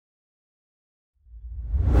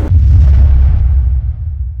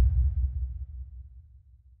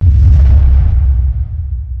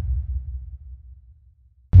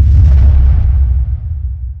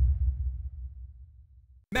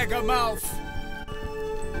Megamouth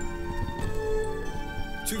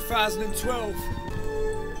 2012.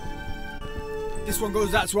 This one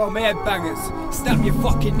goes out to all my headbangers. Snap your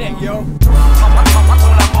fucking neck, yo. All I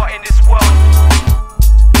got in this world.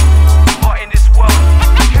 Got in this world.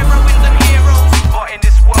 Heroines and heroes. Got in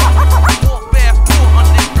this world. Walk barefoot on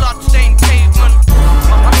this blood-stained pavement.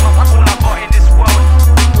 All I got in this world.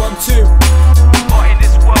 1, 2. Got in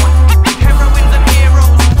this world. Heroines and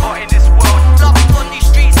heroes. Got in this world. Lost on these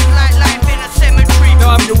streets like life in a cemetery. No,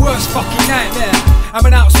 I'm the worst fucking nightmare. I'm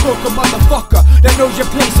an outspoken motherfucker that knows your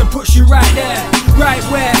place and puts you right there, right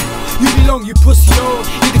where you belong, you pussy, oh.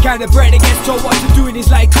 You're the kind of brat that gets told what to do and is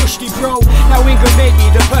like cushy, bro. Now England made me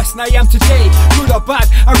the person I am today. Good or bad,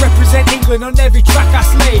 I represent England on every track I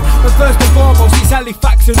slay. But first and foremost, it's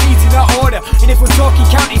Halifax and Leeds in that order. And if we're talking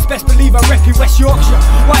counties, best believe I'm repping West Yorkshire.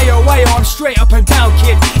 Why oh, I'm straight up and down,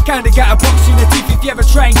 kid. Kinda got a box in the teeth if you ever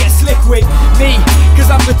try and get slick with me. Cause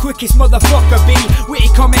I'm the quickest motherfucker, B. Witty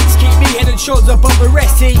comments keep me head and shoulders above the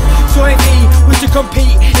rest, he. So if he was to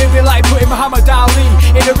compete, it'd be like putting Muhammad Ali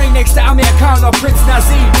in the ring next to Amir Khan or Prince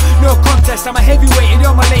Nazim. No contest, I'm a heavyweight and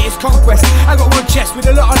you're my latest conquest. I got one chest with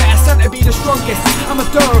a lot on it, I stand to be the strongest. I'm a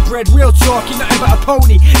thoroughbred, real talk, you're nothing but a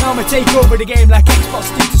pony. Now I'ma take over the game like Xbox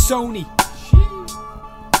did to Sony.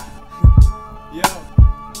 Yo,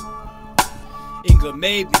 England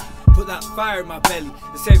made me. Put that fire in my belly,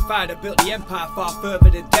 the same fire that built the empire far further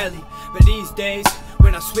than Delhi. But these days,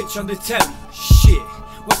 when I switch on the telly, shit,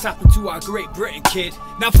 what's happened to our Great Britain, kid?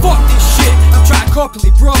 Now fuck this shit, I'm trying to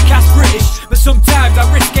corporately broadcast British, but sometimes I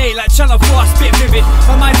risque like Channel 4, I spit vivid.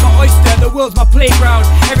 My mind's my oyster, the world's my playground.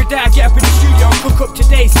 Every day I get up in the studio and cook up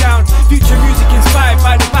today's sound. Future music inspired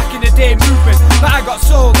by the back in the day movement. But I got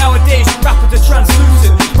soul, nowadays you rappers are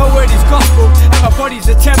translucent. My word is gospel, and my body's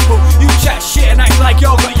a temple. You chat shit and act like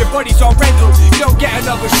y'all got your bodies on rental. You don't get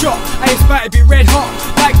another shot, I aspire to be red hot,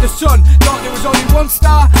 like the sun. Thought there was only one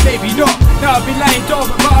star, maybe not. Now I've been lying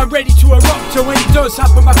dormant, but I'm ready to erupt. And when it does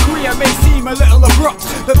happen, my career may seem a little abrupt.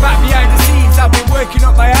 But back behind the scenes, I've been working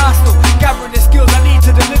up my arsenal, gathering the skills I need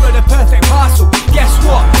to deliver the perfect parcel. Guess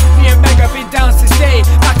what? Me and Meg have been down to stay.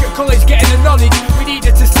 Back at college getting the knowledge we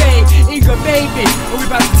needed to say. England made me, and we're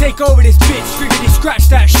about to take over this bitch. Strictly scratch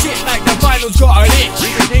that shit like the vinyl's got an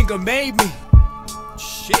itch. England made me.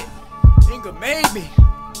 Shit. England made me.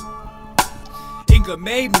 England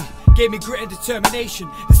made me. Gave me grit and determination,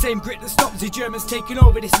 the same grit that stops the Germans taking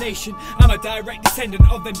over this nation. I'm a direct descendant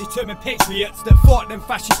of them determined patriots that fought them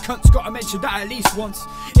fascist cunts, gotta mention that at least once.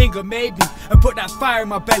 England made me and put that fire in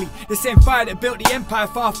my belly, the same fire that built the empire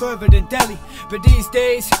far further than Delhi. But these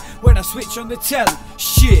days, when I switch on the telly,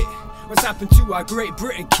 shit, what's happened to our Great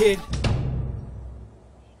Britain, kid?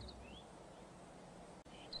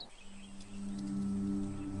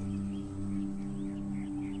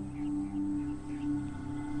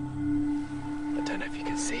 I don't know if you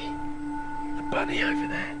can see the bunny over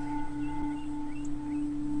there,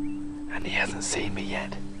 and he hasn't seen me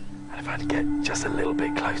yet. And if I get just a little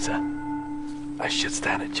bit closer, I should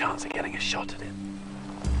stand a chance of getting a shot at him.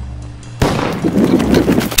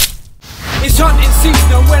 It's hunting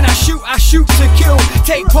season and when I shoot to kill.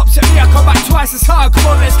 Take pops at me, I come back twice as hard. Come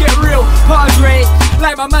on, let's get real. Padre,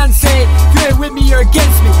 like my man say, if you ain't with me, you're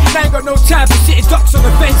against me. And I ain't got no time for sitting ducks on the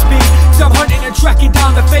fence beam. Cause I'm hunting and tracking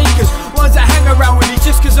down the fakers, ones that hang around with me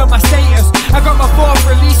just cause of my status. I got my 4th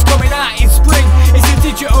release coming out in spring. It's a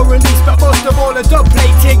digital release, but most of all a dub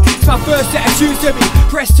plating. It's my first set of tunes to be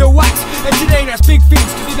pressed to wax. And today that's big things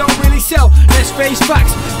cause they don't really sell, let's face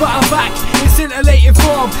facts. But I'm back in scintillating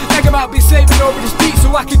form. Megamouth been slaving over this beat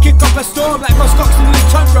so I can kick up a storm. Like Musk Oxen in the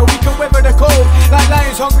tundra, we can weather the cold. Like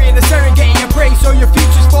lions hungry in the Serengeti and prey, so your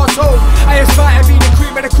future's foretold. I aspire to be the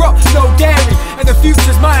cream of the crop, no dairy. And the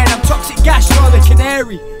future's mine, I'm toxic gas, you're the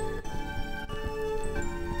canary.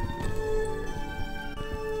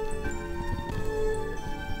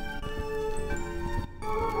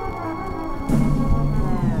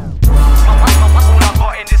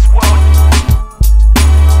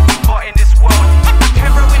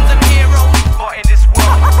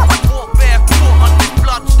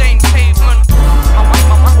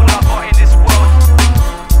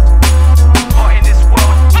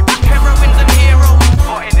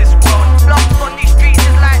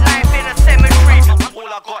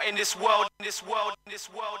 In this world, in this world, in this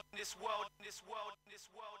world, in this world, in this world.